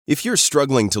If you're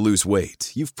struggling to lose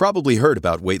weight, you've probably heard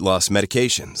about weight loss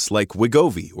medications like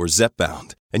Wegovy or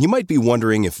Zepbound, and you might be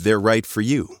wondering if they're right for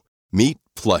you. Meet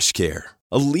PlushCare,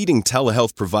 a leading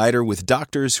telehealth provider with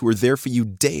doctors who are there for you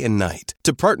day and night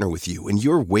to partner with you in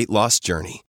your weight loss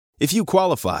journey. If you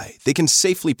qualify, they can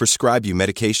safely prescribe you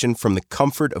medication from the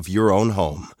comfort of your own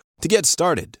home. To get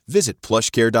started, visit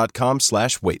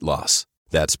plushcare.com/weight-loss.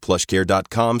 That's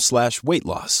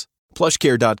plushcare.com/weight-loss.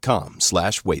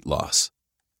 plushcare.com/weight-loss.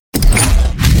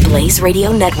 Blaze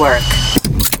Radio Network.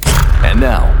 And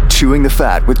now, Chewing the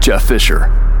Fat with Jeff Fisher.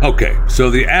 Okay, so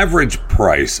the average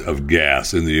price of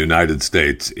gas in the United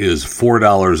States is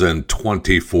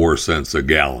 $4.24 a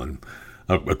gallon,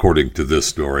 according to this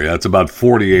story. That's about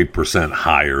 48%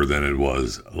 higher than it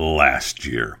was last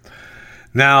year.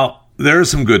 Now,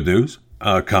 there's some good news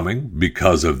coming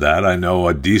because of that. I know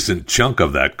a decent chunk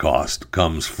of that cost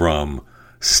comes from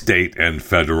state and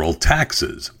federal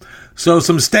taxes. So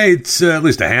some states, at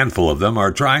least a handful of them,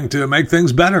 are trying to make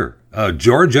things better.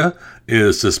 Georgia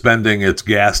is suspending its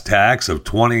gas tax of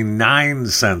 29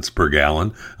 cents per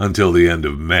gallon until the end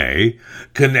of May.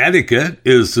 Connecticut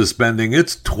is suspending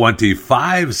its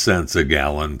 25 cents a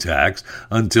gallon tax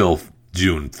until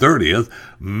June 30th.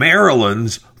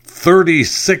 Maryland's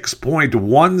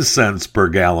 36.1 cents per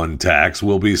gallon tax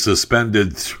will be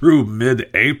suspended through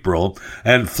mid-April,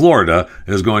 and Florida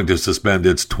is going to suspend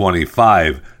its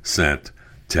 25-cent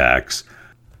tax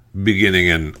beginning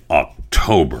in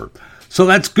October. So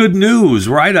that's good news,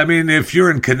 right? I mean, if you're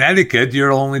in Connecticut,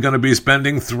 you're only going to be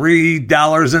spending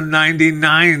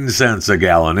 $3.99 a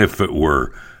gallon if it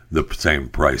were the same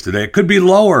price today. It could be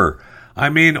lower. I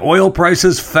mean, oil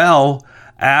prices fell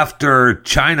after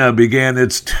China began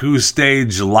its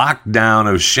two-stage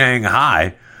lockdown of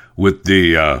Shanghai with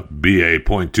the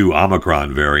BA.2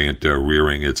 Omicron variant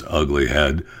rearing its ugly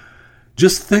head.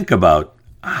 Just think about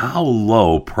how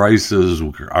low prices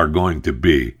are going to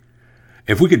be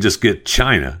if we could just get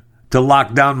China to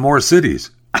lock down more cities.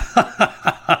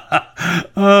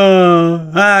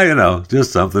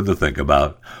 Just something to think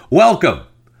about. Welcome.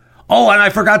 Oh, and I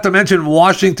forgot to mention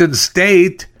Washington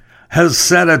State has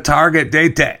set a target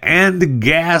date to end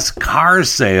gas car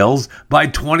sales by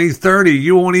 2030.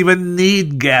 You won't even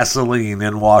need gasoline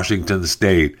in Washington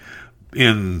State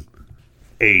in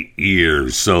 8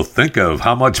 years. So think of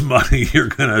how much money you're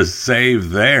going to save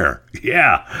there.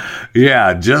 Yeah,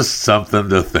 just something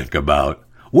to think about.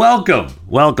 Welcome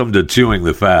to Chewing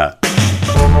the Fat.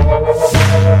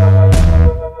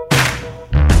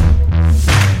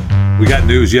 We got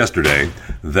news yesterday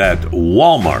that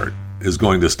Walmart is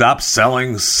going to stop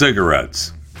selling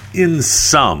cigarettes in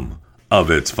some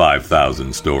of its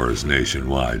 5,000 stores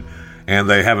nationwide. And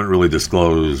they haven't really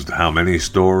disclosed how many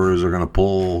stores are going to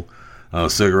pull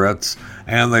cigarettes,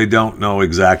 and they don't know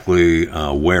exactly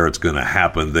where it's going to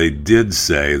happen. They did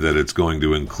say that it's going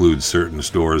to include certain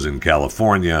stores in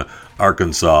California,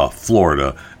 Arkansas,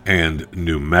 Florida, and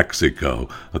New Mexico.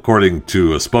 According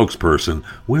to a spokesperson,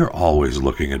 we're always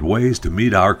looking at ways to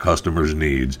meet our customers'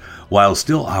 needs while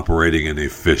still operating an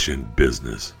efficient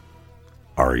business.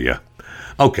 Are you?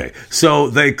 Okay, so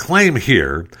they claim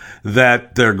here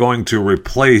that they're going to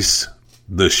replace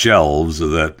the shelves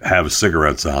that have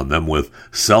cigarettes on them with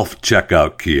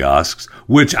self-checkout kiosks,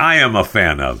 which I am a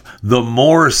fan of. The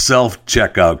more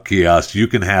self-checkout kiosks you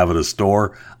can have at a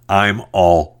store, I'm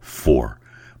all for.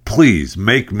 Please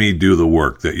make me do the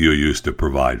work that you used to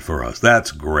provide for us.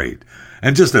 That's great.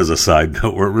 And just as a side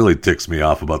note, what really ticks me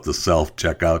off about the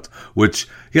self-checkouts, which,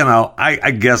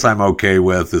 I guess I'm okay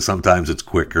with, is sometimes it's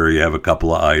quicker. You have a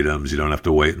couple of items. You don't have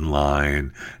to wait in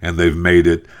line. And they've made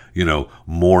it,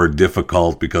 more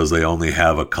difficult because they only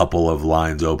have a couple of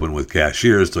lines open with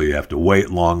cashiers, so you have to wait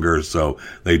longer. So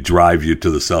they drive you to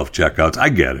the self-checkouts. I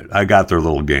get it. I got their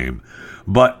little game.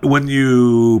 But when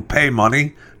you pay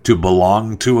money to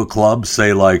belong to a club,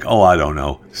 say like,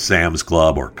 Sam's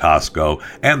Club or Costco,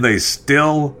 and they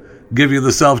still give you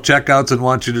the self-checkouts and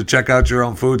want you to check out your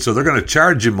own food, so they're going to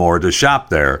charge you more to shop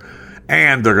there,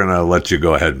 and they're going to let you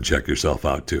go ahead and check yourself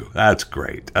out too. That's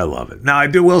great. I love it. Now, I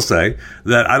will say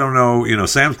that I don't know,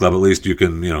 Sam's Club, at least you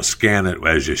can, scan it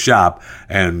as you shop,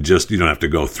 and just, you don't have to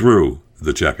go through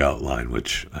the checkout line,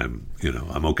 which I'm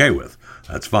okay with.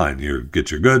 That's fine. You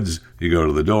get your goods, you go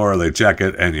to the door, they check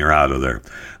it, and you're out of there.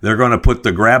 They're going to put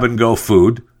the grab-and-go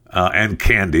food and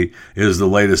candy is the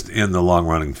latest in the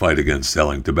long-running fight against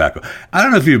selling tobacco. I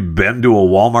don't know if you've been to a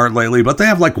Walmart lately, but they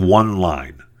have like one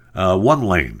lane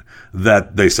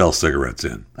that they sell cigarettes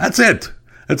in. That's it.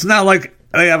 It's not like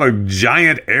they have a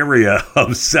giant area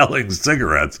of selling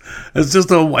cigarettes. It's just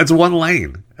it's one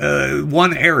lane,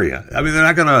 one area. I mean, they're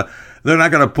not going to They're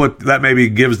not going to put that. Maybe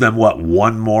gives them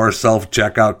one more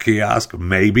self-checkout kiosk,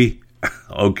 maybe.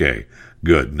 Okay,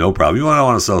 good, no problem. You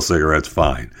want to sell cigarettes,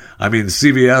 fine. I mean,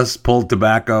 CVS pulled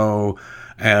tobacco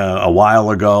a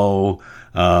while ago.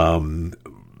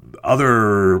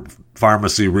 Other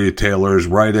pharmacy retailers,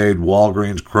 Rite Aid,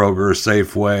 Walgreens, Kroger,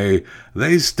 Safeway,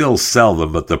 they still sell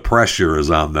them, but the pressure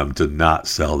is on them to not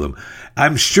sell them.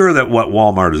 I'm sure that what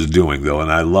Walmart is doing, though,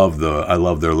 and I love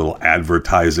their little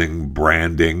advertising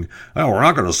branding. Oh, we're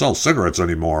not going to sell cigarettes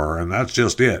anymore, and that's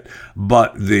just it.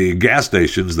 But the gas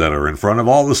stations that are in front of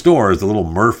all the stores, the little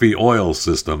Murphy oil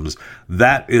systems,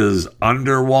 that is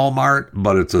under Walmart,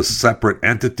 but it's a separate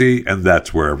entity, and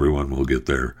that's where everyone will get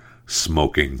their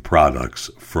smoking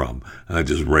products from. And that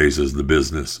just raises the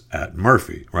business at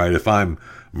Murphy, right? If I'm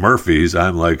Murphy's,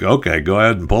 I'm like, okay, go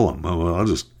ahead and pull them. Well, I'll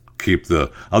just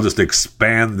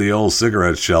expand the old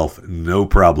cigarette shelf, no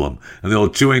problem. And the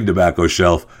old chewing tobacco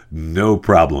shelf, no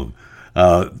problem.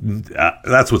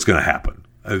 That's what's going to happen.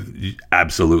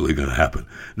 Absolutely going to happen.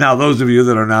 Now, those of you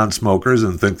that are non-smokers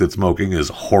and think that smoking is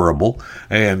horrible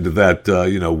and that,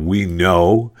 we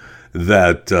know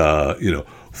that,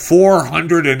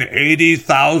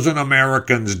 480,000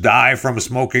 Americans die from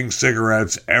smoking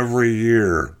cigarettes every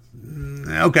year.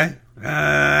 Okay.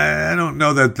 I don't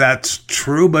know that that's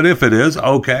true, but if it is,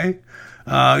 okay.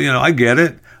 I get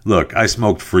it. Look, I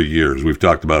smoked for years. We've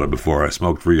talked about it before. I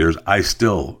smoked for years. I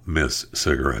still miss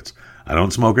cigarettes. I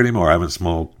don't smoke anymore. I haven't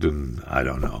smoked in, 2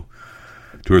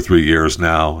 or 3 years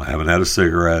now. I haven't had a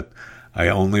cigarette. I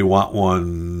only want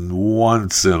one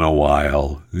once in a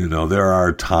while. There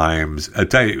are times. I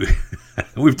tell you,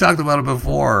 we've talked about it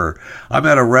before. I'm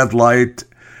at a red light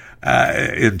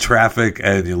in traffic,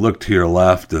 and you look to your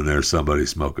left, and there's somebody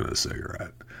smoking a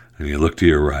cigarette. And you look to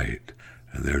your right,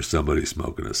 and there's somebody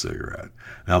smoking a cigarette.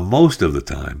 Now, most of the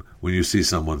time, when you see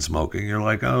someone smoking, you're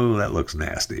like, oh, that looks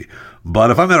nasty.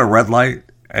 But if I'm at a red light,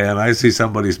 and I see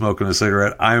somebody smoking a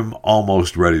cigarette, I'm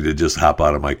almost ready to just hop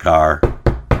out of my car,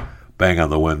 bang on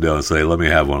the window and say, let me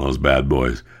have one of those bad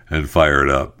boys, and fire it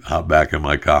up, hop back in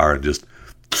my car and just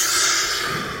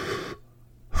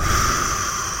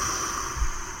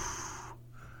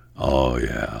oh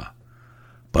yeah.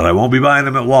 But I won't be buying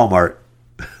them at Walmart.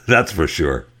 That's for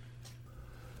sure.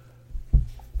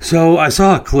 So I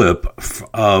saw a clip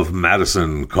of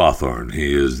Madison Cawthorn.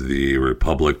 He is the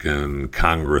Republican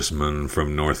congressman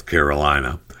from North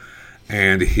Carolina.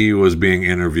 And he was being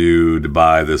interviewed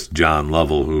by this John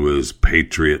Lovell, who is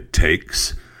Patriot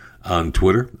Takes on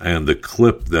Twitter. And the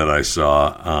clip that I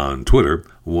saw on Twitter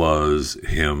was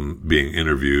him being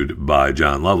interviewed by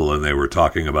John Lovell. And they were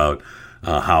talking about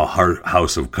how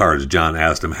House of Cards. John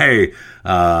asked him, hey,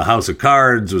 House of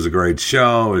Cards was a great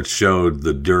show. It showed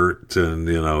the dirt and,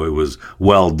 it was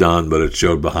well done, but it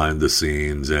showed behind the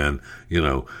scenes and,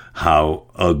 how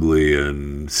ugly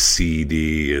and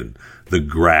seedy and the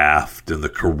graft and the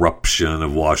corruption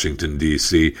of Washington,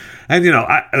 D.C. And,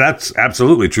 that's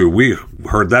absolutely true. We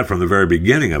heard that from the very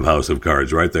beginning of House of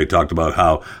Cards, right? They talked about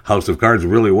how House of Cards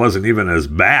really wasn't even as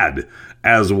bad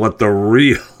as what the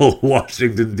real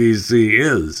Washington, D.C.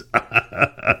 is.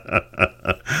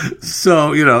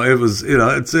 So, it was,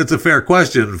 it's a fair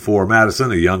question for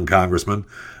Madison, a young congressman.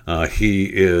 He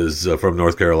is from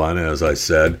North Carolina, as I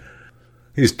said.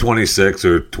 He's 26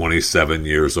 or 27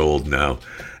 years old now.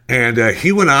 And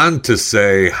he went on to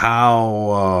say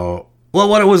how,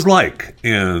 what it was like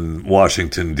in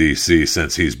Washington, D.C.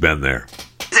 since he's been there.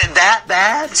 Is it that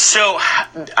bad? So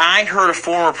I heard a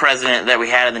former president that we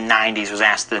had in the 90s was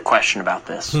asked the question about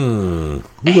this. Who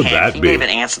would that be? He gave an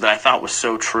answer that I thought was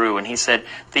so true. And he said,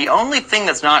 the only thing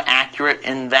that's not accurate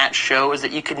in that show is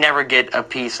that you could never get a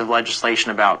piece of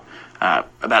legislation about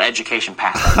education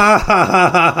passed.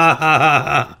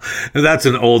 That's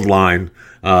an old line.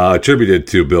 Attributed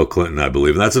to Bill Clinton, I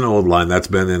believe. That's an old line. That's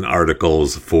been in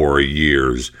articles for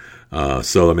years.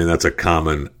 So, that's a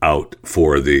common out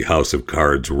for the House of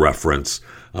Cards reference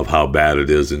of how bad it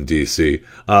is in D.C.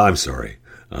 I'm sorry.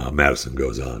 Madison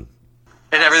goes on.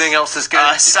 And everything else is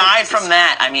good? Aside from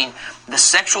that, the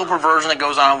sexual perversion that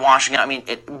goes on in Washington,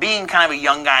 being kind of a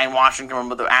young guy in Washington,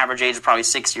 with the average age of probably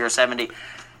 60 or 70,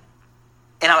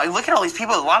 and I look at all these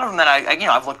people, a lot of them that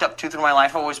I've looked up to through my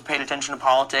life. I've always paid attention to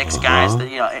politics, guys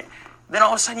that, then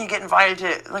all of a sudden you get invited to,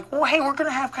 hey, we're going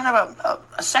to have kind of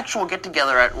a sexual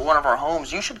get-together at one of our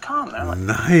homes. You should come. And I'm like,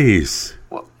 nice.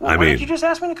 What did you just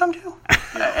ask me to come to?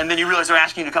 And then you realize they're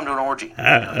asking you to come to an orgy.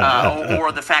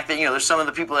 Or the fact that, there's some of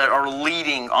the people that are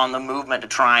leading on the movement to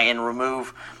try and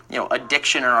remove,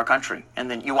 addiction in our country. And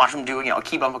then you watch them do, a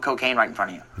key bump of cocaine right in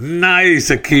front of you. Nice,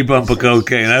 a key bump of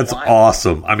cocaine. That's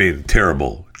awesome.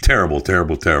 Terrible Terrible,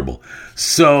 terrible, terrible.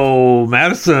 So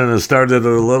Madison has started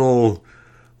a little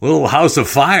house of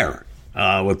fire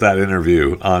with that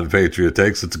interview on Patriot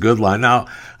Takes. It's a good line. Now,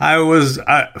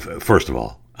 first of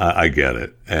all, I get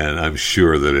it, and I'm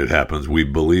sure that it happens. We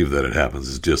believe that it happens.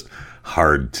 It's just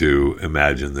hard to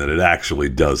imagine that it actually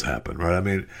does happen, right? I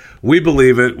mean, we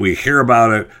believe it, we hear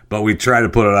about it, but we try to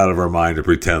put it out of our mind to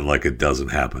pretend like it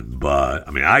doesn't happen. But,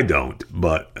 I mean, I don't,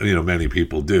 but, many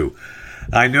people do.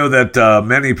 I know that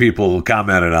many people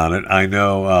commented on it. I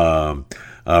know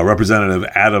Representative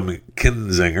Adam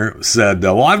Kinzinger said,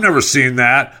 well, I've never seen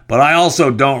that, but I also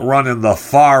don't run in the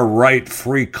far-right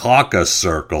Free Caucus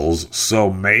circles, so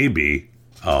maybe.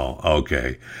 Oh,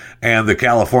 okay. And the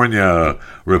California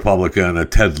Republican,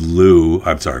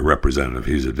 Representative,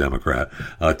 he's a Democrat,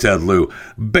 Ted Lieu,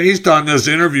 based on this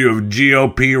interview of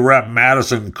GOP Rep.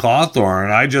 Madison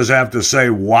Cawthorn, I just have to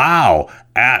say, wow,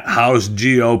 at House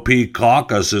GOP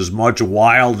caucus is much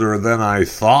wilder than I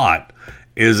thought.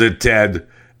 Is it, Ted?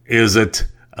 Is it?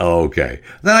 Oh, okay.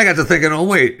 Then I got to thinking, oh,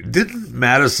 wait, didn't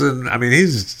Madison,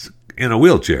 he's in a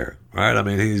wheelchair, right?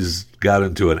 He's got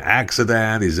into an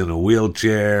accident. He's in a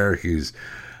wheelchair. He's,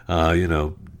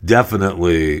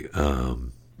 definitely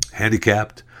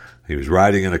handicapped. He was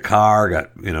riding in a car,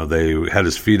 they had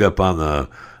his feet up on the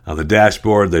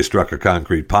dashboard. They struck a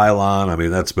concrete pylon.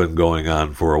 That's been going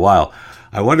on for a while.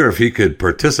 I wonder if he could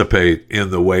participate in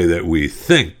the way that we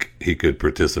think he could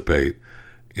participate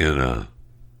in a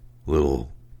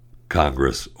little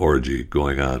Congress orgy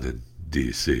going on in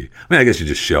D.C. I guess you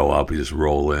just show up, you just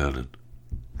roll in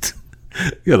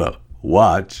and,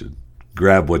 watch and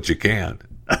grab what you can.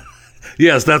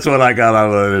 Yes, that's what I got out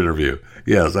of that interview.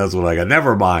 Yes, that's what I got.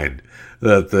 Never mind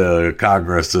that the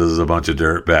Congress is a bunch of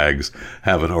dirtbags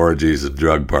having orgies and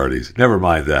drug parties. Never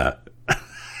mind that.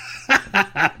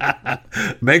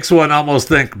 Makes one almost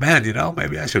think, man,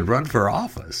 maybe I should run for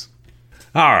office.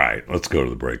 All right, let's go to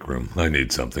the break room. I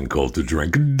need something cold to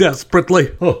drink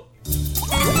desperately. Oh.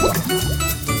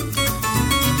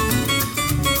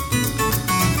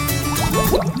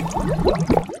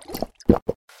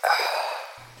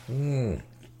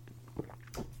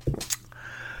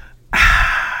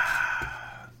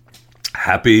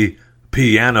 Happy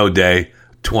Piano Day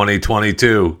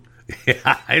 2022.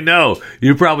 Yeah, I know.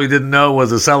 You probably didn't know it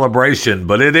was a celebration,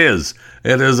 but it is.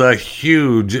 It is a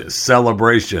huge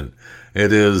celebration.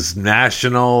 It is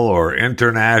National or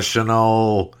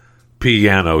International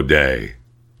Piano Day.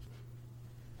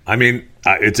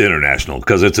 It's international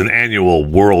because it's an annual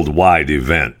worldwide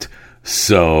event.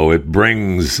 So it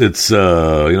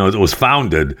was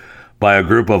founded by a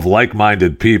group of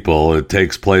like-minded people. It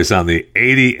takes place on the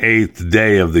 88th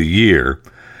day of the year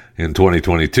in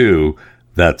 2022.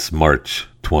 That's March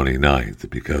 29th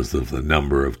because of the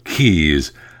number of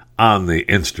keys on the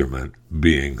instrument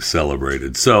being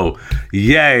celebrated. So,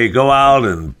 yay, go out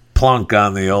and plunk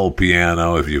on the old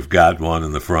piano if you've got one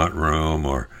in the front room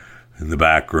or in the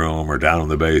back room or down in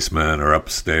the basement or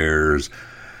upstairs.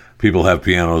 People have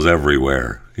pianos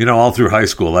everywhere. All through high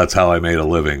school, that's how I made a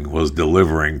living, was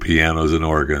delivering pianos and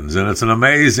organs. And it's an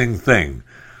amazing thing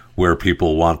where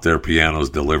people want their pianos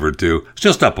delivered to. It's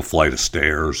just up a flight of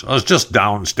stairs. It's just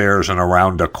downstairs and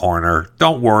around a corner.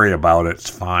 Don't worry about it. It's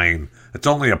fine. It's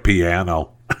only a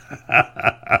piano.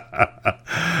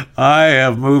 I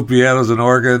have moved pianos and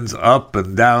organs up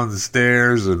and down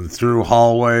stairs and through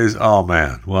hallways. Oh,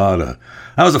 man, that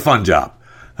was a fun job.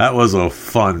 That was a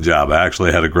fun job. I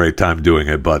actually had a great time doing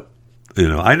it, but,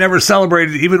 I never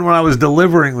celebrated, even when I was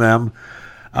delivering them.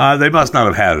 They must not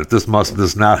have had it. They must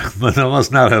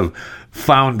not have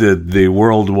founded the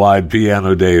Worldwide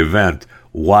Piano Day event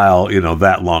while,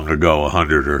 that long ago,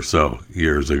 100 or so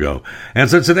years ago. And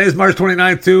since today's March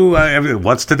 29th, too,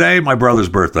 what's today? My brother's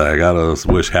birthday. I got to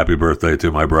wish happy birthday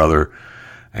to my brother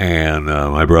and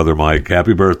my brother Mike.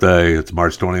 Happy birthday. It's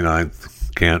March 29th.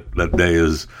 That day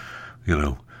is,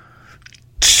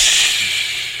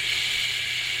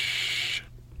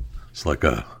 it's like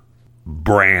a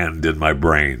brand in my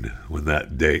brain when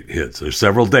that date hits. There's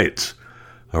several dates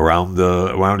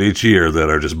around each year that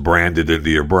are just branded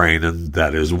into your brain, and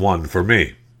that is one for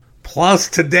me. Plus,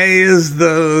 today is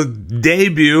the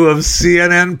debut of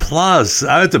CNN Plus.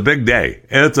 It's a big day.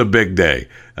 It's a big day.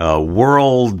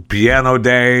 World Piano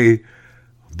Day,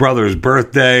 brother's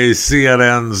birthday,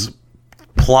 CNN's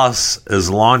Plus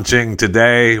is launching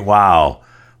today. Wow,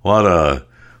 what a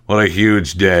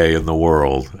huge day in the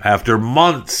world. After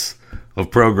months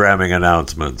of programming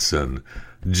announcements and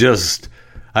just,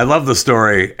 I love the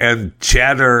story, and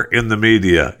chatter in the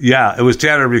media. Yeah, it was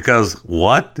chatter because,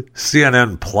 what?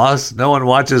 CNN Plus? No one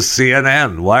watches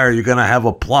CNN. Why are you going to have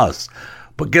a plus?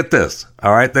 But get this,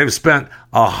 all right? They've spent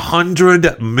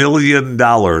 $100 million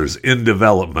in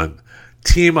development.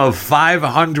 Team of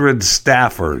 500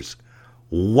 staffers.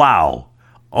 Wow.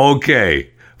 Okay.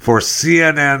 For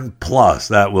CNN Plus,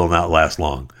 that will not last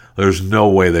long. There's no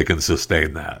way they can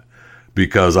sustain that,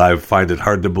 because I find it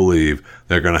hard to believe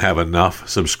they're going to have enough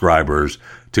subscribers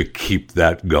to keep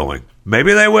that going.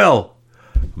 Maybe they will.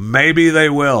 Maybe they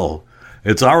will.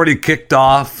 It's already kicked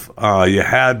off. You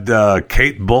had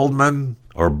Kate Boldman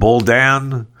or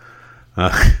Boldan.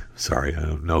 Sorry, I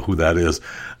don't know who that is.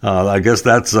 I guess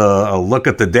that's a look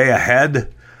at the day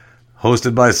ahead,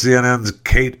 hosted by CNN's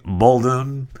Kate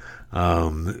Bolden.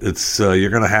 You're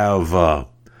going to have a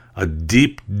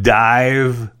deep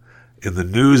dive in the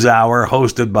News Hour,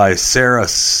 hosted by Sarah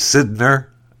Sidner.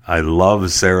 I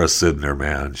love Sarah Sidner,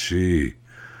 man.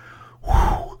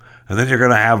 And then you're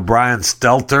going to have Brian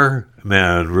Stelter.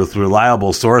 Man, with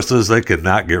reliable sources, they could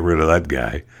not get rid of that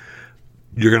guy.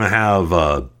 You're going to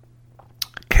have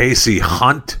Casey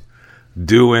Hunt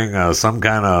doing some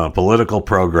kind of political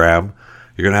program.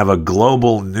 You're going to have a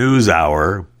global news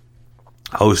hour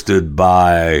hosted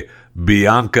by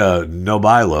Bianca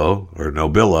Nobilo, or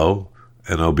Nobilo,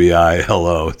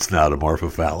 N-O-B-I-L-O. It's not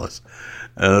amorphophallus.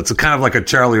 It's kind of like a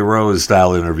Charlie Rose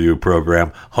style interview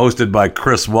program hosted by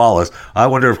Chris Wallace. I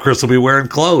wonder if Chris will be wearing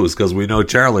clothes, because we know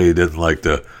Charlie didn't like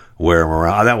to wear them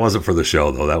around. That wasn't for the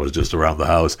show, though. That was just around the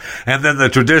house. And then the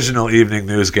traditional evening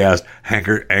newscast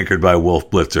anchored by Wolf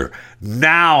Blitzer.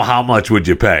 Now, how much would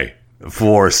you pay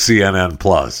for CNN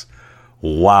Plus?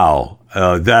 Wow.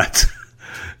 That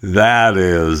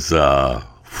is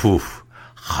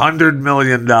 $100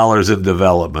 million in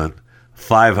development,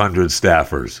 500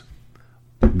 staffers.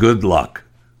 Good luck.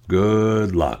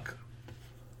 Good luck.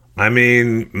 I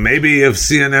mean, maybe if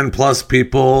CNN Plus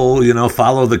people,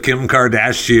 follow the Kim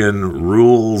Kardashian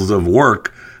rules of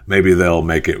work, maybe they'll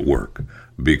make it work.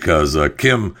 Because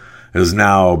Kim has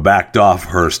now backed off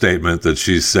her statement that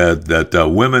she said that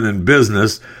women in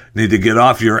business need to get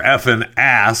off your effing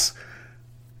ass,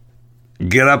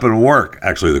 get up and work.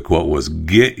 Actually, the quote was,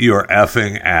 get your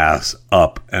effing ass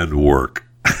up and work.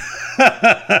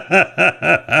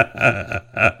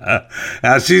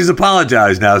 Now she's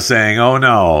apologized now, saying, oh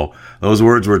no, those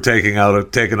words were taken out of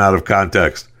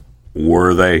context.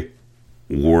 Were they,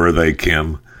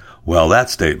 Kim? Well,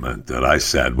 that statement that I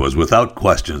said was without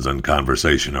questions and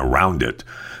conversation around it.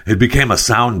 It became a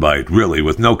soundbite, really,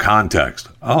 with no context.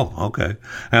 Oh, okay.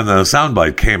 And the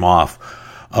soundbite came off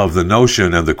of the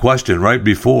notion and the question right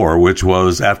before, which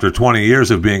was, after 20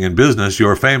 years of being in business,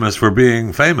 you're famous for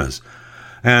being famous.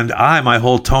 And my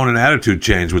whole tone and attitude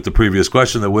changed with the previous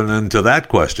question that went into that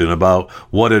question about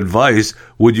what advice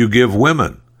would you give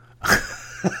women?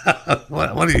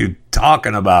 What are you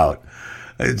talking about?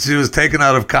 She was taken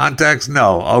out of context?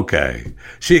 No. Okay.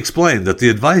 She explained that the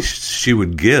advice she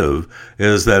would give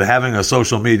is that having a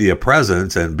social media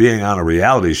presence and being on a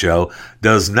reality show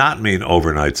does not mean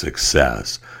overnight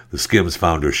success. The Skims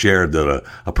founder shared that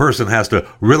a person has to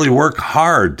really work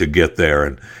hard to get there,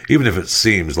 and even if it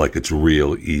seems like it's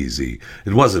real easy,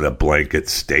 it wasn't a blanket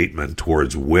statement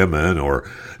towards women or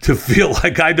to feel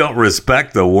like I don't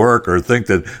respect the work or think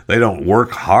that they don't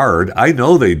work hard. I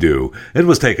know they do. It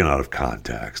was taken out of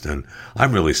context, and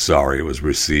I'm really sorry it was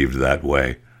received that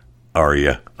way. Are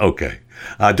you? Okay.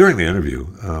 During the interview,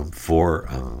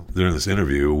 during this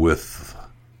interview with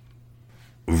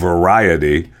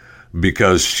Variety,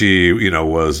 because she,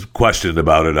 was questioned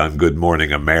about it on Good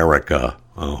Morning America.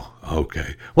 Oh,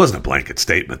 okay. Wasn't a blanket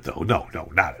statement, though. No,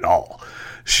 not at all.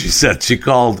 She said she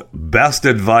called best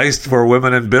advice for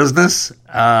women in business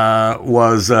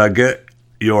was get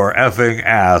your effing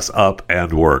ass up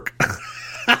and work.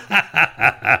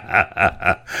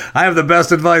 I have the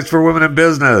best advice for women in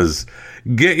business.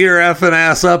 Get your effing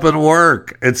ass up and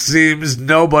work. It seems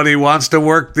nobody wants to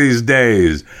work these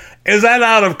days. Is that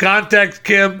out of context,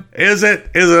 Kim? Is it?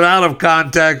 Is it out of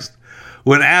context?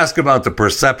 When asked about the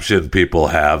perception people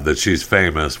have that she's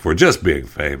famous for just being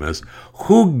famous,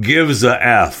 who gives a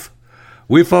F?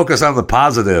 We focus on the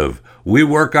positive. We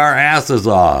work our asses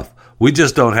off. We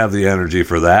just don't have the energy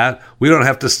for that. We don't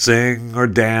have to sing or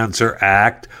dance or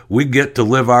act. We get to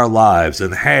live our lives.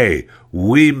 And hey,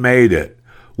 we made it.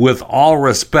 With all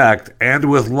respect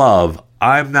and with love,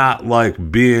 I'm not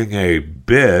like being a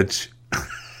bitch.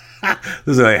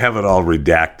 This is, I have it all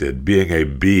redacted. Being a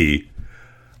B.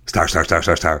 Star.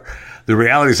 The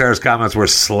Reality Stars comments were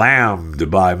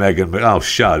slammed by Megan. Oh,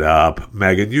 shut up,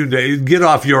 Megan. You get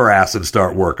off your ass and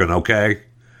start working, okay?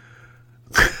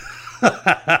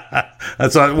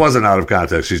 That's why it wasn't out of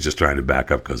context. She's just trying to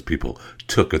back up because people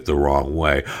took it the wrong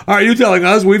way. Are you telling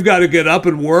us we've got to get up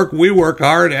and work? We work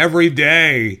hard every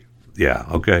day. Yeah,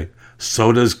 okay.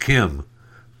 So does Kim.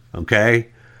 Okay?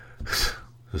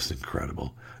 Just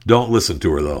incredible. Don't listen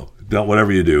to her, though.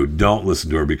 Whatever you do, don't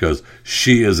listen to her because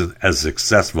she isn't as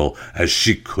successful as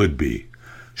she could be.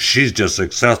 She's just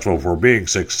successful for being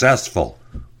successful.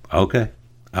 Okay.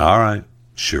 All right.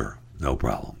 Sure. No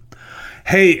problem.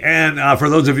 Hey, and for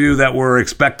those of you that were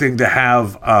expecting to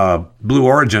have Blue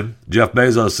Origin, Jeff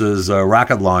Bezos'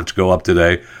 rocket launch go up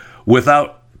today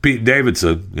without Pete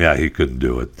Davidson, yeah, he couldn't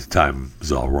do it. The time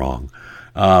is all wrong.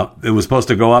 It was supposed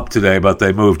to go up today, but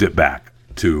they moved it back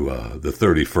to the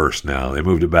 31st now. They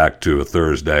moved it back to a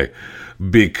Thursday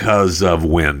because of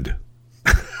wind.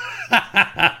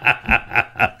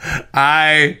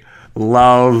 I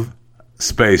love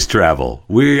space travel.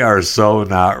 We are so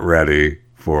not ready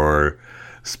for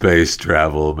space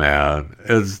travel, man.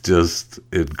 It's just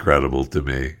incredible to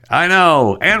me. I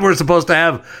know. And we're supposed to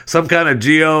have some kind of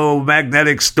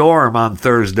geomagnetic storm on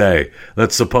Thursday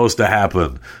that's supposed to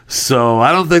happen. So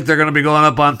I don't think they're going to be going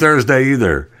up on Thursday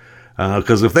either.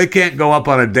 Because if they can't go up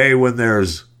on a day when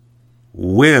there's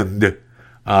wind, they're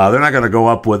not going to go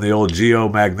up when the old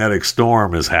geomagnetic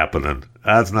storm is happening.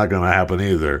 That's not going to happen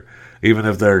either. Even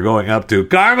if they're going up to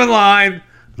Carbon Line,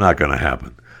 not going to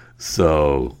happen.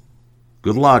 So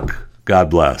good luck.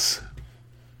 God bless.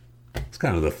 It's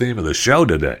kind of the theme of the show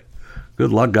today.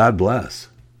 Good luck. God bless.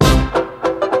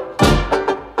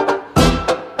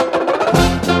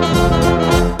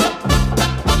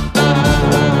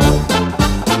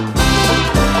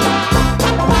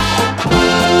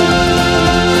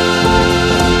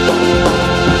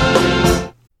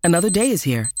 Another day is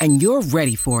here, and you're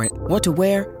ready for it. What to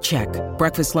wear? Check.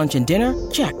 Breakfast, lunch, and dinner?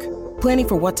 Check. Planning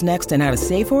for what's next and how to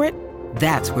save for it?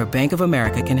 That's where Bank of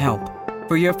America can help.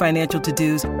 For your financial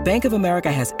to-dos, Bank of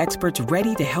America has experts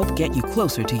ready to help get you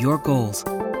closer to your goals.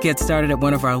 Get started at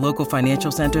one of our local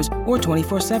financial centers or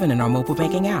 24/7 in our mobile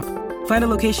banking app. Find a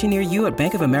location near you at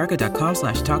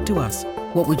bankofamerica.com/talktous.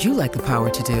 What would you like the power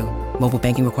to do? Mobile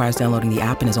banking requires downloading the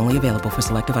app and is only available for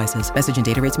select devices. Message and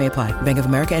data rates may apply. Bank of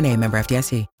America N.A., member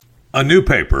FDIC. A new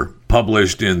paper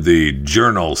published in the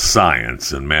journal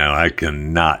Science, and man, I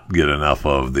cannot get enough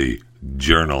of the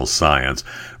journal Science.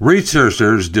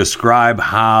 Researchers describe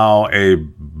how a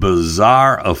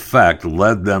bizarre effect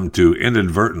led them to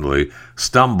inadvertently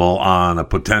stumble on a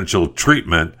potential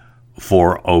treatment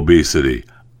for obesity.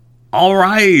 All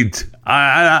right.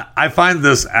 I find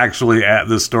this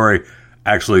story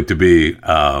to be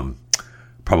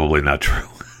probably not true.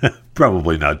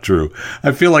 Probably not true.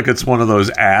 I feel like it's one of those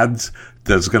ads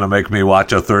that's going to make me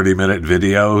watch a 30-minute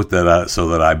video so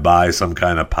that I buy some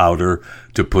kind of powder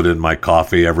to put in my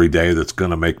coffee every day that's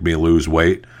going to make me lose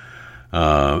weight.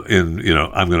 I'm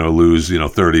going to lose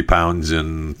 30 pounds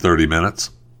in 30 minutes,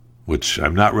 which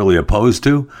I'm not really opposed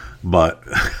to, but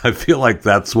I feel like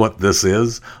that's what this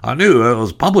is. I knew it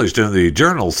was published in the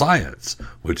journal Science,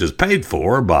 which is paid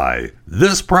for by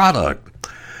this product.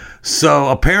 So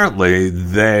apparently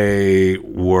they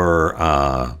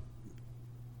were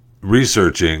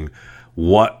researching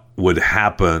what would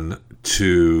happen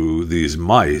to these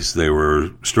mice. They were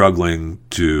struggling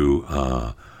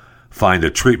to find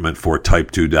a treatment for type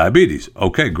 2 diabetes.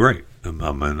 Okay, great.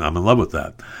 I'm in love with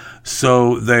that.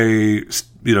 So they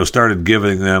started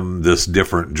giving them this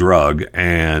different drug,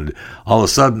 and all of a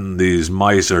sudden these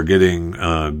mice are getting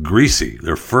greasy.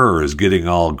 Their fur is getting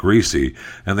all greasy,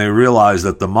 and they realized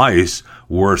that the mice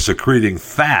were secreting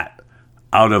fat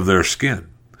out of their skin.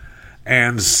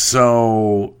 And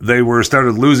so they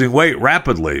started losing weight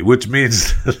rapidly, which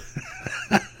means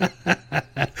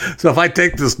so if I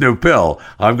take this new pill,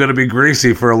 I'm going to be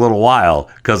greasy for a little while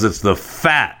because it's the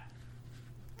fat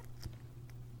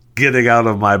getting out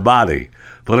of my body.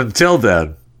 But until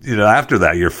then, after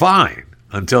that, you're fine.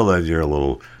 Until then, you're a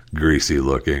little greasy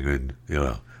looking. And,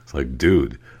 it's like,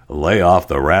 dude, lay off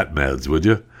the rat meds, would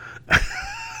you?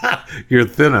 You're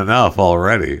thin enough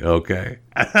already, okay?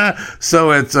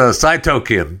 So it's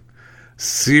cytokine,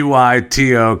 Cytokine.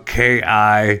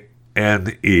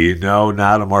 No,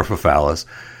 not Amorphophallus.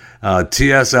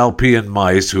 TSLP in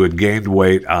mice who had gained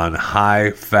weight on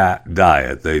high-fat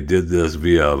diet. They did this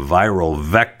via a viral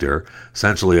vector,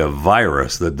 essentially a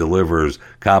virus that delivers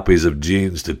copies of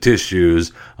genes to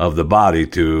tissues of the body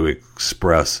to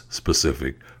express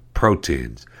specific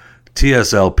proteins.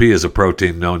 TSLP is a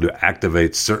protein known to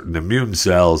activate certain immune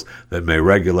cells that may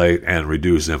regulate and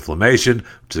reduce inflammation,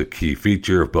 which is a key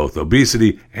feature of both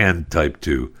obesity and type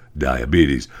 2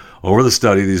 diabetes. Over the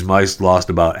study, these mice lost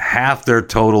about half their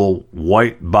total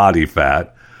white body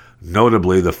fat.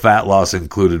 Notably, the fat loss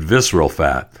included visceral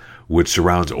fat, which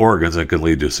surrounds organs and can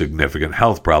lead to significant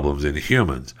health problems in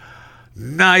humans.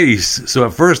 Nice. So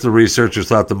at first the researchers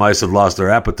thought the mice had lost their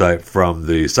appetite from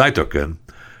the cytokine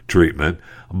treatment,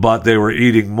 but they were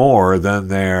eating more than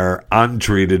their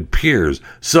untreated peers.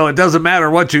 So it doesn't matter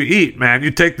what you eat, man.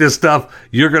 You take this stuff,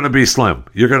 you're going to be slim.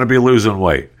 You're going to be losing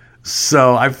weight.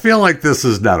 So I feel like this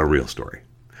is not a real story.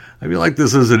 I feel like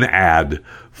this is an ad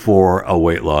for a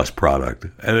weight loss product.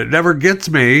 And it never gets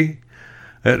me.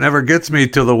 It never gets me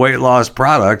to the weight loss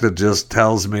product. It just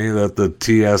tells me that the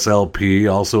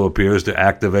TSLP also appears to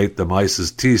activate the mice's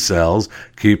T cells,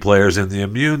 key players in the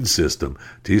immune system.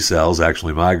 T cells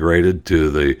actually migrated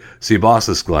to the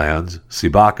sebaceous glands,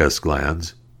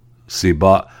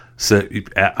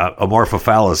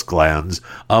 amorphophallus glands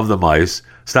of the mice.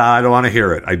 Stop, I don't want to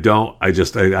hear it. I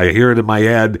hear it in my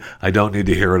head. I don't need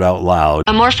to hear it out loud.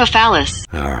 Amorphophallus.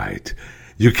 All right.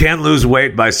 You can lose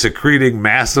weight by secreting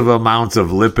massive amounts of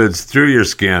lipids through your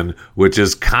skin, which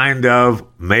is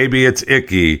maybe it's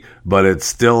icky, but it's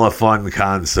still a fun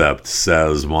concept,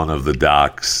 says one of the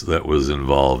docs that was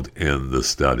involved in the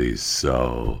studies.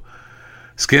 So,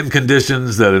 skin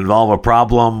conditions that involve a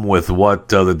problem with what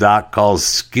the doc calls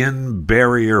skin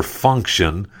barrier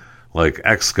function, like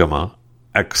eczema.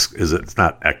 It's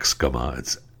not eczema,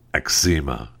 it's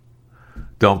eczema.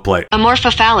 Don't play.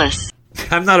 Amorphophallus.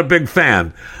 I'm not a big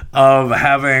fan of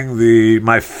having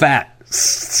my fat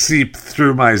seep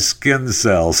through my skin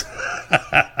cells.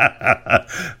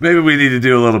 Maybe we need to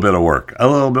do a little bit of work, a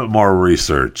little bit more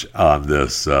research on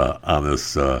this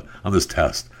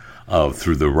test of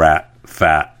through the rat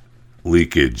fat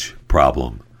leakage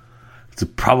problem. It's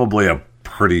probably a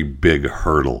pretty big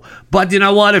hurdle. But you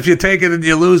know what? If you take it and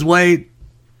you lose weight,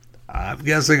 I'm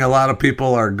guessing a lot of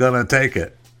people are gonna take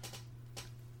it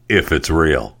if it's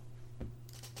real.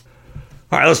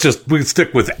 All right, we can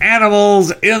stick with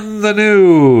animals in the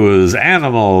news.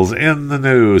 Animals in the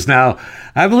news. Now,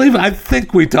 I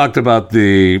think we talked about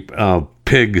the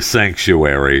pig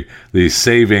sanctuary, the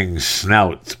Saving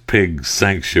Snouts Pig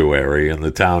Sanctuary in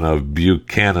the town of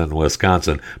Buchanan,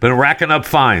 Wisconsin. Been racking up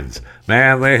fines.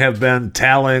 Man, they have been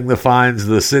tallying the fines.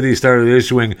 The city started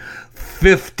issuing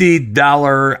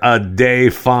 $50 a day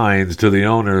fines to the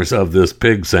owners of this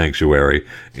pig sanctuary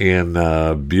in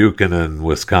Buchanan,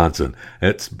 Wisconsin.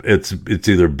 It's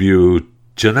either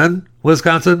Buchanan,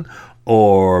 Wisconsin,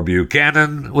 or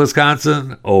Buchanan,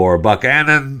 Wisconsin, or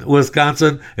Buchanan,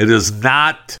 Wisconsin. It is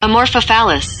not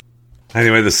Amorphophallus.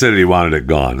 Anyway, the city wanted it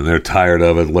gone, and they're tired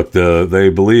of it. Look, they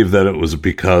believe that it was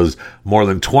because more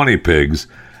than 20 pigs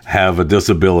have a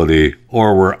disability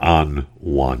or were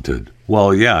unwanted.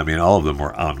 Well, yeah, I mean, all of them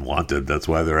were unwanted. That's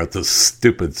why they're at the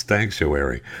stupid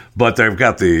sanctuary. But they've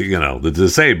got the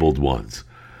disabled ones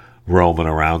roaming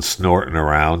around, snorting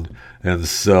around. And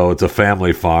so it's a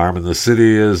family farm. And the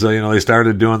city is, they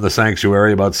started doing the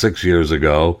sanctuary about 6 years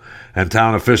ago. And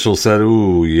town officials said,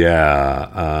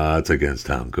 it's against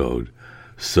town code.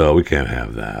 So we can't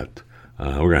have that.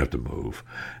 We're going to have to move.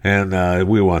 And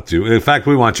we want you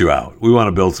out. We want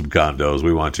to build some condos.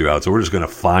 We want you out. So we're just going to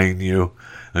fine you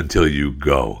until you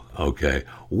go, okay?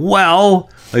 Well,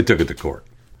 they took it to court.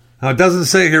 Now, it doesn't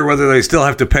say here whether they still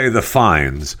have to pay the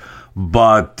fines,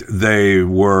 but they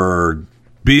were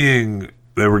giving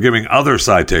other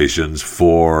citations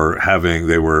for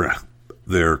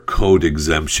their code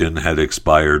exemption had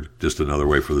expired. Just another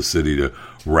way for the city to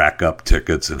rack up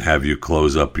tickets and have you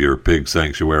close up your pig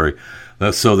sanctuary.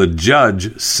 So the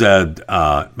judge said,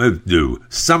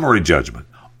 summary judgment,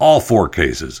 all 4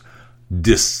 cases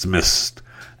dismissed.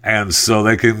 And so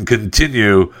they can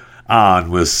continue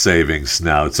on with Saving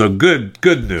Snouts. So good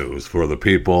news for the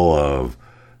people of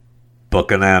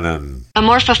Buchanan,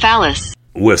 Amorphophallus,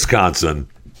 Wisconsin.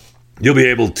 You'll be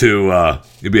able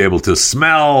to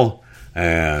smell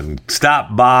and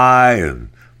stop by and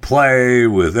play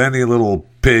with any little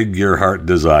pig your heart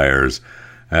desires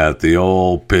at the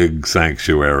old pig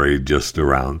sanctuary just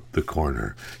around the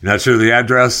corner. You're not sure the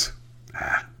address?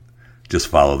 Just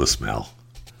follow the smell.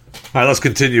 All right, let's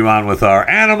continue on with our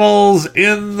animals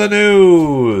in the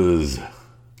news.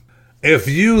 If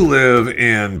you live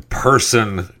in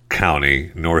Person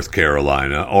County, North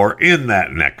Carolina, or in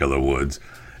that neck of the woods,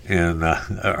 in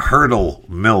Hurdle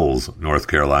Mills, North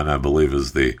Carolina, I believe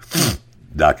is the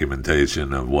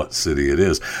documentation of what city it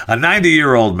is, a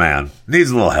 90-year-old man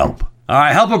needs a little help. All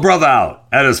right, help a brother out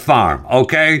at his farm,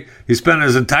 okay? He spent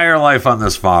his entire life on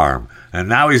this farm, and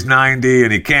now he's 90,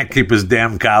 and he can't keep his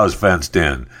damn cows fenced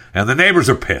in. And the neighbors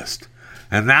are pissed.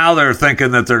 And now they're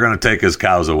thinking that they're going to take his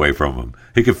cows away from him.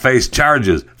 He could face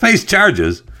charges. Face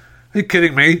charges? Are you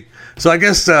kidding me? So I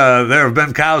guess there have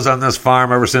been cows on this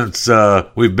farm ever since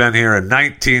we've been here in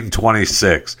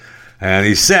 1926. And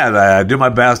he said, I do my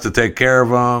best to take care of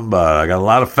them, but I got a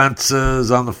lot of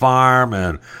fences on the farm,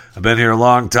 and I've been here a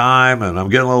long time, and I'm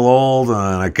getting a little old, and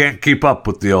I can't keep up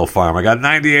with the old farm. I got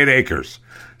 98 acres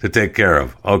to take care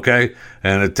of, okay?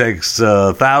 And it takes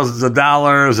thousands of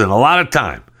dollars and a lot of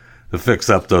time to fix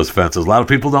up those fences. A lot of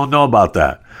people don't know about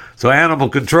that. So animal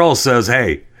control says,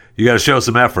 hey, you got to show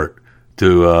some effort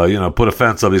to, put a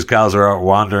fence up. These cows are out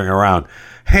wandering around.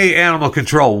 Hey, animal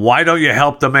control, why don't you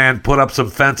help the man put up some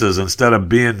fences instead of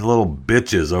being little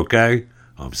bitches, okay?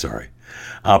 Oh, I'm sorry.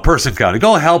 Person County,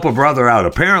 go help a brother out.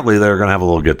 Apparently, they're going to have a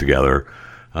little get-together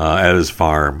at his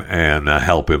farm and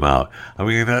help him out. I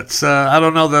mean, that's I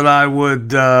don't know that I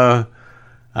would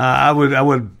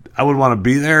want to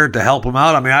be there to help him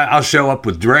out. I mean, I'll show up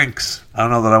with drinks. I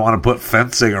don't know that I want to put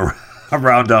fencing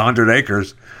around 100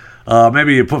 acres.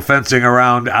 Maybe you put fencing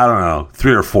around, I don't know,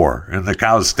 3 or 4, and the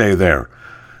cows stay there.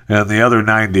 And the other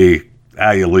 90,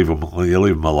 you leave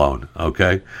them alone,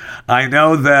 okay? I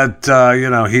know that,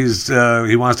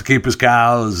 he wants to keep his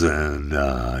cows, and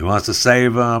he wants to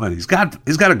save them, and he's got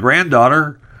a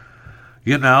granddaughter.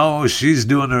 She's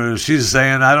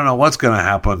saying, I don't know what's going to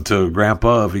happen to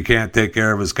Grandpa if he can't take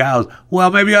care of his cows. Well,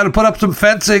 maybe you ought to put up some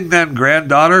fencing then,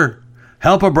 granddaughter.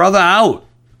 Help a brother out,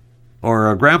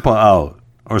 or a grandpa out,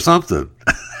 or something.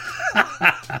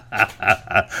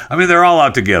 I mean, they're all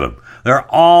out to get him. They're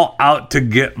all out to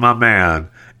get my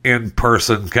man in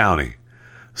Person County.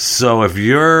 So if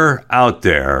you're out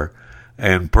there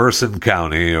in Person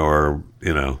County or,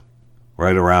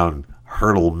 right around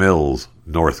Hurdle Mills,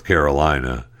 North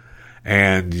Carolina,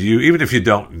 and even if you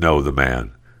don't know the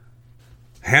man,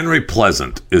 Henry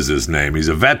Pleasant is his name. He's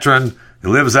a veteran. He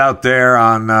lives out there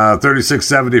on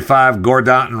 3675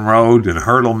 Gordonton Road in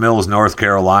Hurdle Mills, North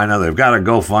Carolina. They've got a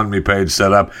GoFundMe page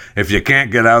set up if you can't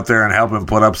get out there and help him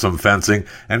put up some fencing.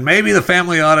 And maybe the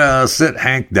family ought to sit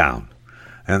Hank down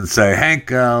and say, Hank,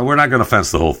 we're not going to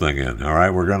fence the whole thing in, all right?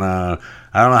 I don't know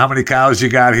how many cows you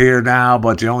got here now,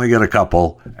 but you only get a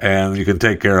couple, and you can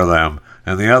take care of them.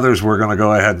 And the others, we're going to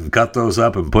go ahead and cut those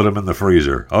up and put them in the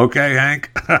freezer. Okay, Hank?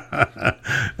 A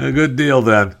good deal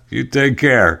then. You take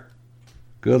care.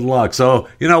 Good luck. So,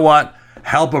 you know what?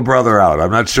 Help a brother out. I'm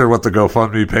not sure what the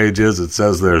GoFundMe page is. It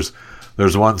says there's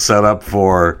one set up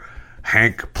for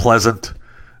Hank Pleasant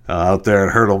out there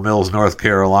at Hurdle Mills, North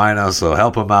Carolina. So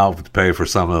help him out to pay for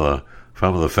some of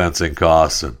the fencing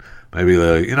costs, and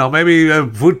maybe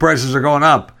food prices are going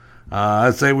up.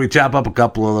 I'd say we chop up a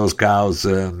couple of those cows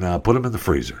and put them in the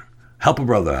freezer. Help a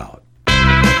brother out.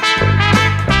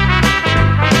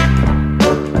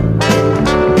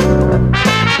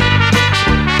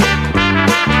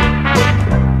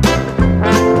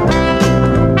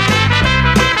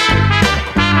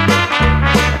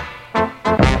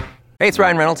 Hey, it's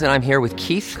Ryan Reynolds, and I'm here with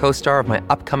Keith, co-star of my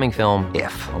upcoming film,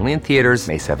 If, only in theaters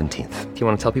May 17th. Do you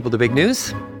want to tell people the big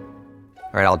news?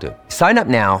 All right, I'll do it. Sign up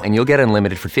now and you'll get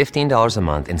unlimited for $15 a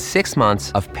month and 6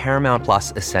 months of Paramount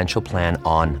Plus Essential Plan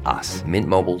on us.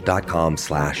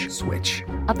 MintMobile.com/switch.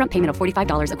 Upfront payment of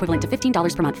 $45 equivalent to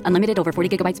 $15 per month. Unlimited over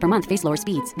 40 gigabytes per month. Face lower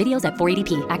speeds. Videos at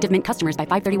 480p. Active Mint customers by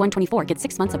 531.24 get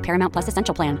 6 months of Paramount Plus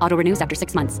Essential Plan. Auto renews after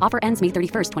 6 months. Offer ends May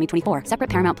 31st, 2024. Separate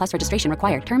Paramount Plus registration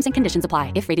required. Terms and conditions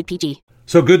apply if rated PG.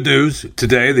 So good news.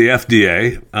 Today, the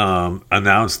FDA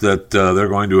announced that they're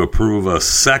going to approve a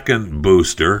second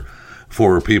booster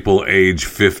for people age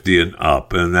 50 and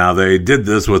up. And now they did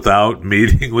this without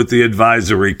meeting with the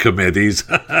advisory committees.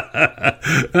 You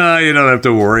don't have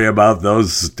to worry about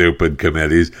those stupid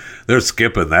committees. They're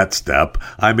skipping that step.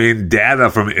 I mean, data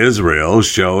from Israel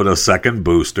showed a second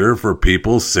booster for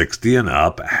people 60 and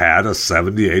up had a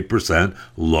 78%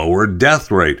 lower death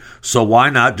rate. So why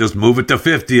not just move it to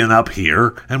 50 and up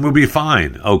here and we'll be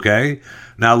fine, okay?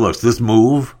 Now, look, this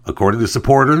move, according to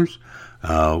supporters,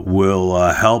 will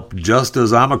help just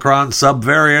as Omicron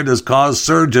subvariant has caused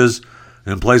surges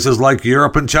in places like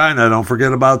Europe and China. Don't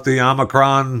forget about the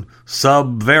Omicron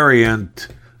subvariant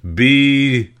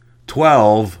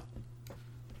B12.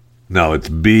 No, it's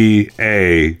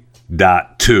BA.2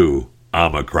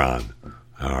 Omicron.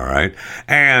 All right.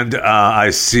 And I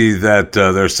see that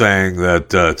they're saying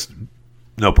that it's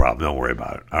no problem. Don't worry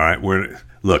about it. All right.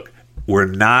 We're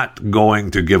not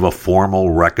going to give a formal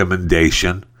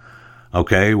recommendation.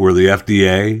 Okay, we're the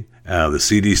FDA. The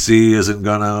CDC isn't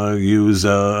going to use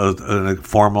a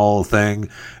formal thing.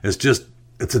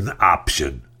 It's an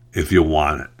option if you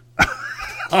want it.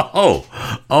 Oh,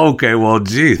 okay. Well,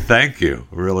 gee, thank you.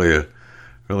 Really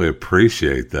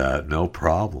appreciate that. No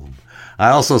problem. I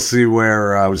also see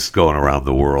where I was just going around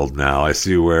the world now. I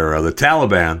see where the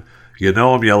Taliban, you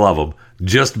know them, you love them,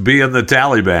 just being the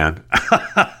Taliban.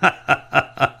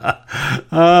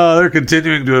 they're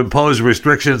continuing to impose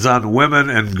restrictions on women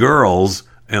and girls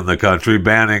in the country,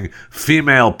 banning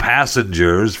female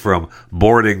passengers from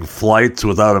boarding flights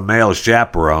without a male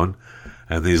chaperone.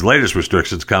 And these latest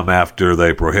restrictions come after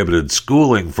they prohibited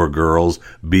schooling for girls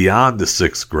beyond the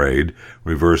 6th grade,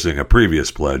 reversing a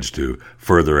previous pledge to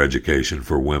further education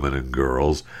for women and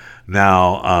girls.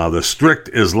 Now, the strict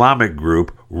Islamic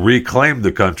group reclaimed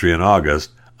the country in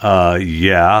August.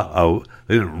 They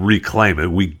didn't reclaim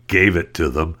it. We gave it to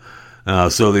them.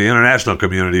 So the international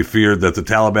community feared that the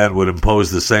Taliban would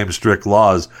impose the same strict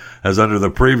laws as under the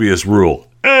previous rule.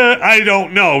 I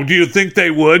don't know. Do you think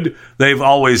they would? They've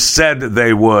always said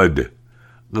they would.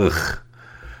 Ugh.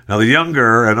 Now, the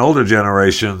younger and older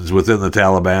generations within the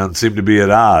Taliban seem to be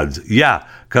at odds. Yeah,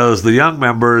 because the young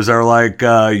members are like,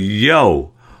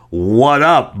 yo, what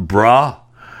up, bruh?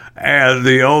 And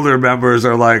the older members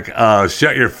are like,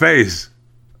 shut your face,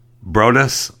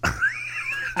 bronus.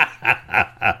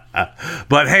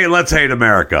 But hey, let's hate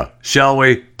America, shall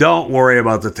we? Don't worry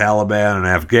about the Taliban and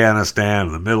Afghanistan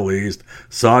and the Middle East,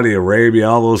 Saudi Arabia,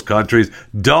 all those countries.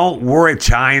 Don't worry,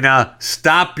 China.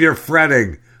 Stop your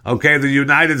fretting. Okay, the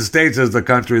United States is the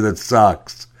country that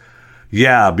sucks.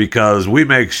 Yeah, because we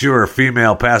make sure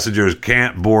female passengers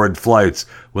can't board flights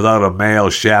without a male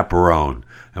chaperone.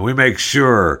 And we make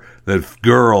sure that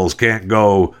girls can't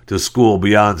go to school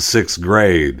beyond 6th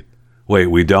grade. Wait,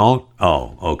 we don't?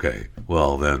 Oh, okay.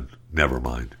 Well, then, never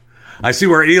mind. I see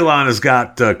where Elon has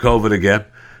got COVID again.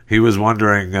 He was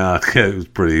wondering,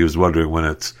 he was wondering when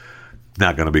it's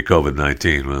not going to be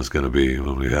COVID-19, when it's going to be,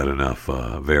 when we had enough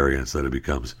variants that it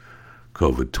becomes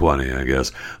COVID-20, I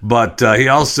guess. But he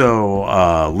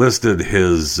also listed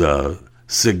his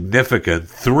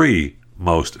three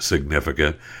most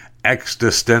significant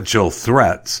existential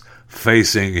threats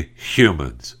facing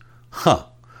humans. Huh.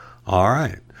 All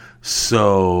right.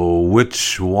 So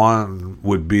which one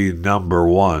would be number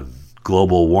one?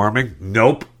 Global warming?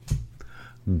 Nope.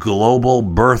 Global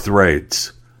birth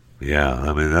rates. Yeah,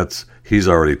 I mean, he's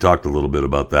already talked a little bit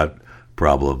about that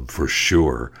problem for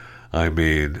sure. I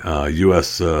mean,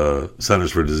 U.S.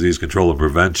 Centers for Disease Control and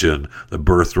Prevention, the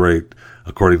birth rate,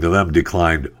 according to them,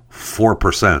 declined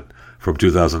 4% from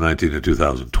 2019 to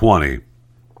 2020,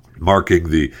 marking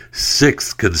the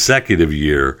 6th consecutive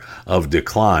year of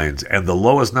declines and the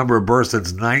lowest number of births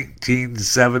since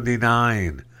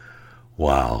 1979.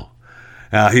 Wow.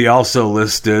 He also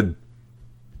listed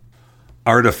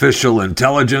artificial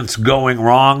intelligence going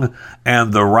wrong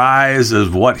and the rise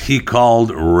of what he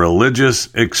called religious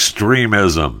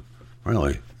extremism.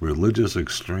 Really? Religious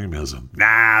extremism?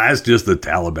 Nah, that's just the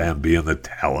Taliban being the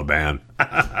Taliban.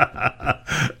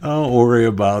 Don't worry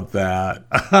about that.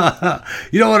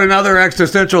 You know what another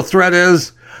existential threat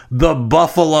is? The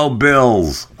Buffalo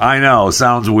Bills. I know,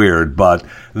 sounds weird, but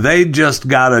they just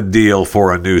got a deal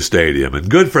for a new stadium, and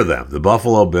good for them. The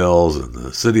Buffalo Bills and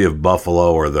the city of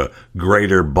Buffalo, or the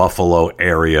greater Buffalo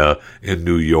area in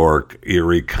New York,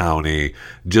 Erie County,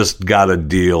 just got a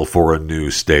deal for a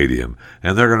new stadium.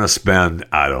 And they're going to spend,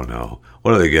 I don't know,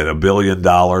 what do they get, $1 billion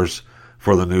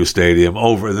for the new stadium?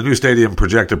 Over the new stadium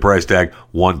projected price tag,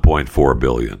 $1.4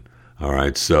 billion. All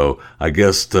right, so I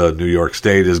guess New York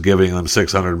State is giving them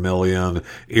 $600 million.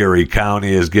 Erie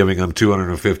County is giving them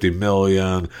 $250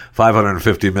 million,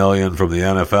 $550 million from the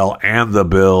NFL and the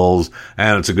Bills,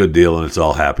 and it's a good deal, and it's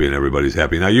all happy, and everybody's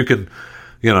happy. Now you can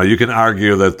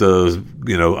argue that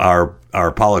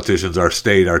our politicians, our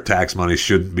state, our tax money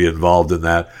shouldn't be involved in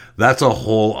that. That's a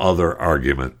whole other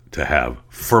argument to have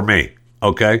for me.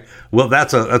 Okay, well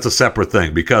that's a separate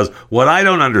thing, because what I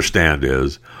don't understand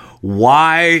is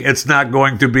why it's not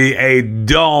going to be a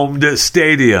domed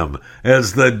stadium.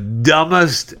 It's the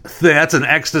dumbest thing. That's an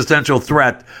existential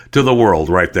threat to the world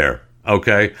right there.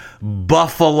 Okay?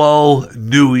 Buffalo,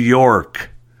 New York,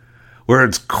 where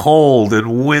it's cold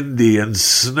and windy and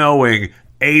snowing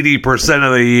 80%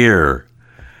 of the year.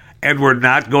 And we're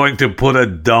not going to put a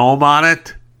dome on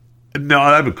it? No,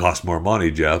 that would cost more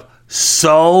money, Jeff.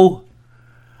 So,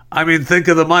 I mean, think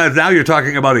of the money. Now you're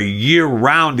talking about a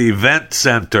year-round event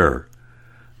center,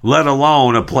 let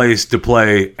alone a place to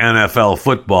play NFL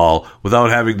football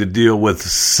without having to deal with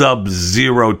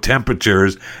sub-zero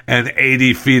temperatures and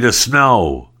 80 feet of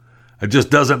snow. It just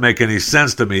doesn't make any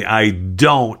sense to me. I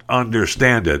don't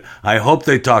understand it. I hope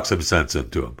they talk some sense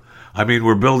into them. I mean,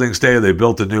 we're building stadiums. They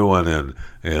built a new one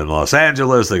in Los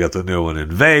Angeles. They got the new one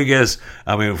in Vegas.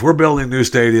 I mean, if we're building new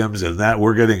stadiums and that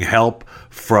we're getting help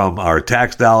from our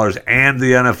tax dollars and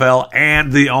the NFL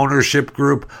and the ownership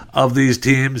group of these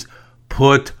teams,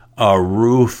 put a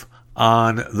roof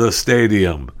on the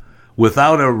stadium.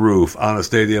 Without a roof on a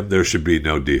stadium, there should be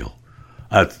no deal.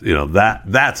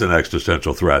 That's an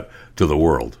existential threat to the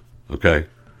world. Okay?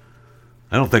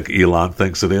 I don't think Elon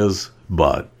thinks it is,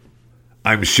 but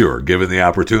I'm sure, given the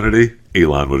opportunity,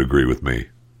 Elon would agree with me.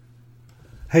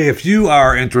 Hey, if you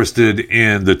are interested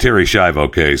in the Terri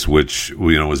Schiavo case, which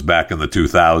was back in the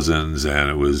 2000s, and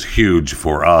it was huge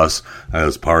for us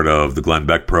as part of the Glenn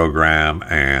Beck program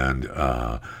and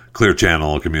Clear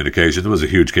Channel Communications, it was a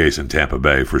huge case in Tampa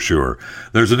Bay for sure.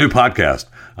 There's a new podcast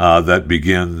that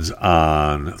begins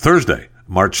on Thursday,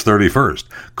 March 31st,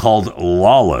 called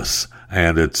Lawless.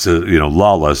 And it's,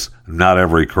 lawless, not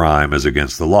every crime is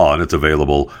against the law. And it's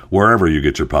available wherever you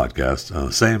get your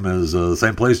podcasts.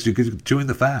 Same place you get Chewing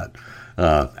the Fat.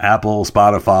 Apple,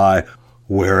 Spotify,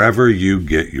 wherever you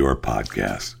get your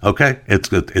podcasts. Okay?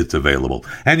 It's available.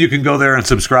 And you can go there and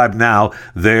subscribe now.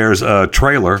 There's a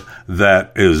trailer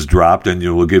that is dropped, and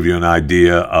it will give you an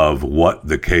idea of what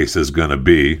the case is going to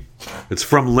be. It's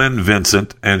from Lynn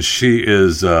Vincent, and she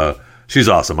is... she's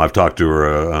awesome. I've talked to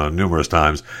her numerous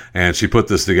times, and she put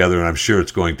this together, and I'm sure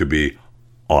it's going to be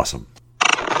awesome.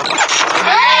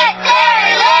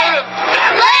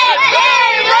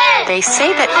 They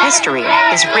say that history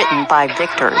is written by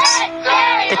victors.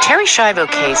 The Terri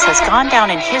Schiavo case has gone down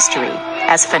in history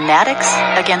as fanatics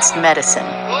against medicine,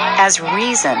 as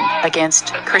reason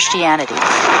against Christianity.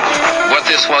 What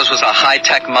this was a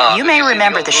high-tech mob. You may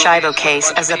remember the Schiavo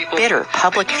case as a bitter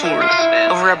public feud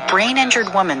over a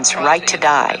brain-injured woman's right to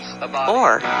die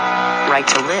or right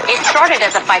to live. It started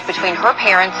as a fight between her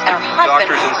parents and her husband.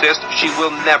 Doctors insist she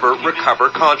will never recover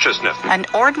consciousness. An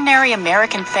ordinary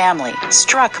American family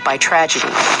struck by tragedy.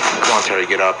 I wanted her to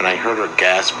get up, and I heard her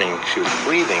gasping. She was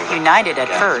breathing. United at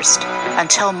first,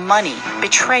 until money,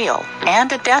 betrayal,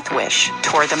 and a death wish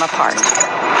tore them apart.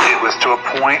 It was to a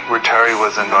point where Terri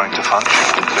wasn't going to function.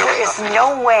 There is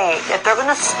no way that they're going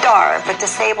to starve a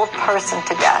disabled person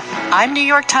to death. I'm New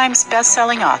York Times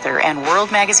best-selling author and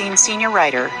World Magazine senior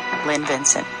writer, Lynn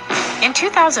Vincent. In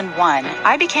 2001,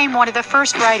 I became one of the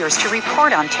first writers to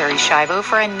report on Terri Schiavo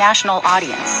for a national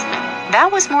audience. That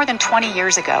was more than 20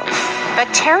 years ago, but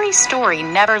Terri's story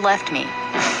never left me.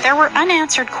 There were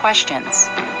unanswered questions,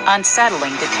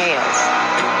 unsettling details.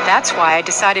 That's why I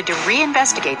decided to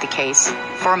reinvestigate the case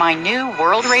for my new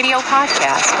World Radio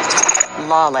podcast,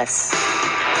 Lawless.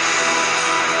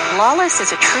 Lawless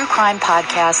is a true crime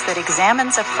podcast that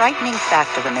examines a frightening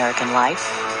fact of American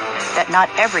life, that not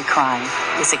every crime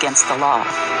is against the law.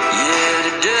 Yeah,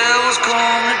 the devil's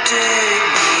gonna take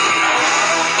me.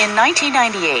 In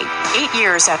 1998, 8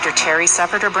 years after Terri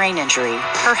suffered her brain injury,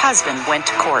 her husband went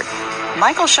to court.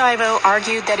 Michael Schiavo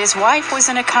argued that his wife was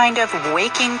in a kind of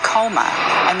waking coma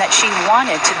and that she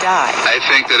wanted to die. I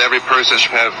think that every person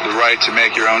should have the right to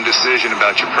make your own decision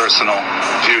about your personal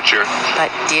future.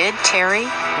 But did Terri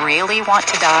really want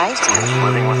to die? He was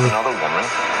living with another woman.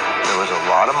 There was a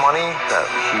lot of money that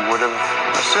he would have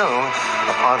assumed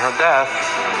upon her death.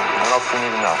 What else do we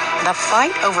need to know? The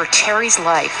fight over Terri's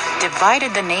life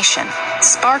divided the nation,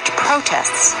 sparked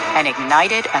protests, and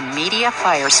ignited a media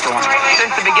firestorm.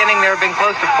 Since the beginning, there have been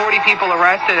close to 40 people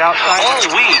arrested outside. All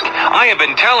week, I have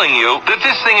been telling you that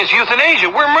this thing is euthanasia.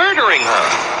 We're murdering her.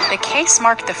 The case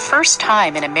marked the first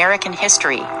time in American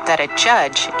history that a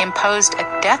judge imposed a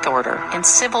death order in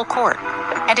civil court.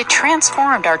 And it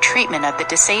transformed our treatment of the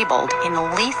disabled in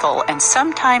lethal and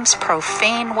sometimes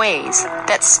profane ways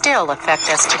that still affect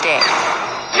us today.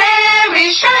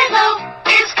 Terri Schiavo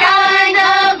is kind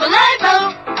of a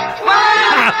lipo.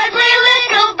 Lively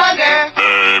little bugger.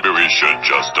 Maybe we should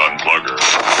just unplug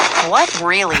her. What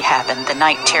really happened the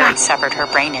night Terri suffered her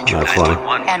brain injury?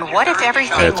 And what if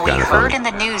everything we heard in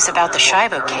the news about the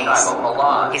Schiavo case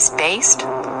is based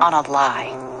on a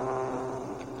lie?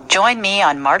 Join me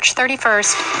on March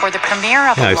 31st for the premiere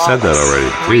of I said that already.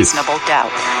 Please. Reasonable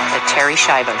Doubt, the Terri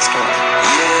Schiavo story.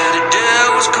 Yeah, the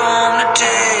devil's gonna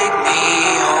take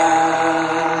me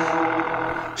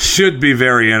home. Should be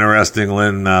very interesting.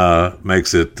 Lynn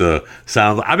makes it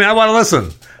sound... I mean, I want to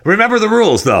listen. Remember the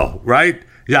rules, though, right?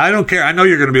 Yeah, I don't care. I know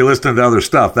you're going to be listening to other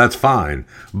stuff. That's fine.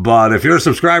 But if you're a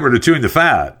subscriber to Chewing the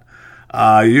Fat,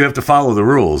 you have to follow the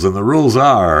rules. And the rules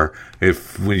are,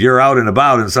 if when you're out and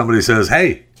about and somebody says,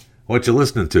 hey, what you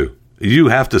listening to? You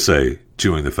have to say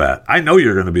Chewing the Fat. I know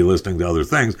you're going to be listening to other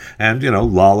things, and,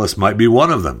 Lawless might be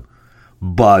one of them.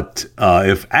 But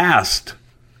if asked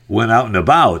when out and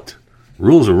about,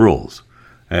 rules are rules.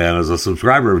 And as a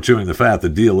subscriber of Chewing the Fat, the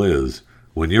deal is,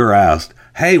 when you're asked,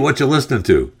 hey, what you listening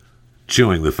to?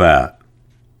 Chewing the Fat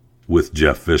with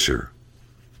Jeff Fisher.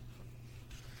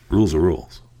 Rules are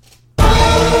rules.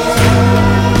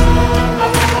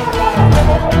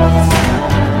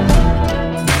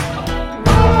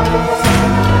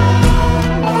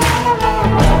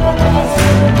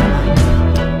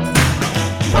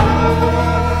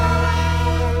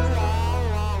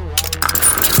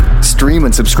 Stream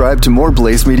and subscribe to more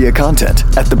Blaze Media content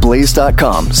at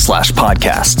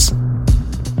theblaze.com/podcasts.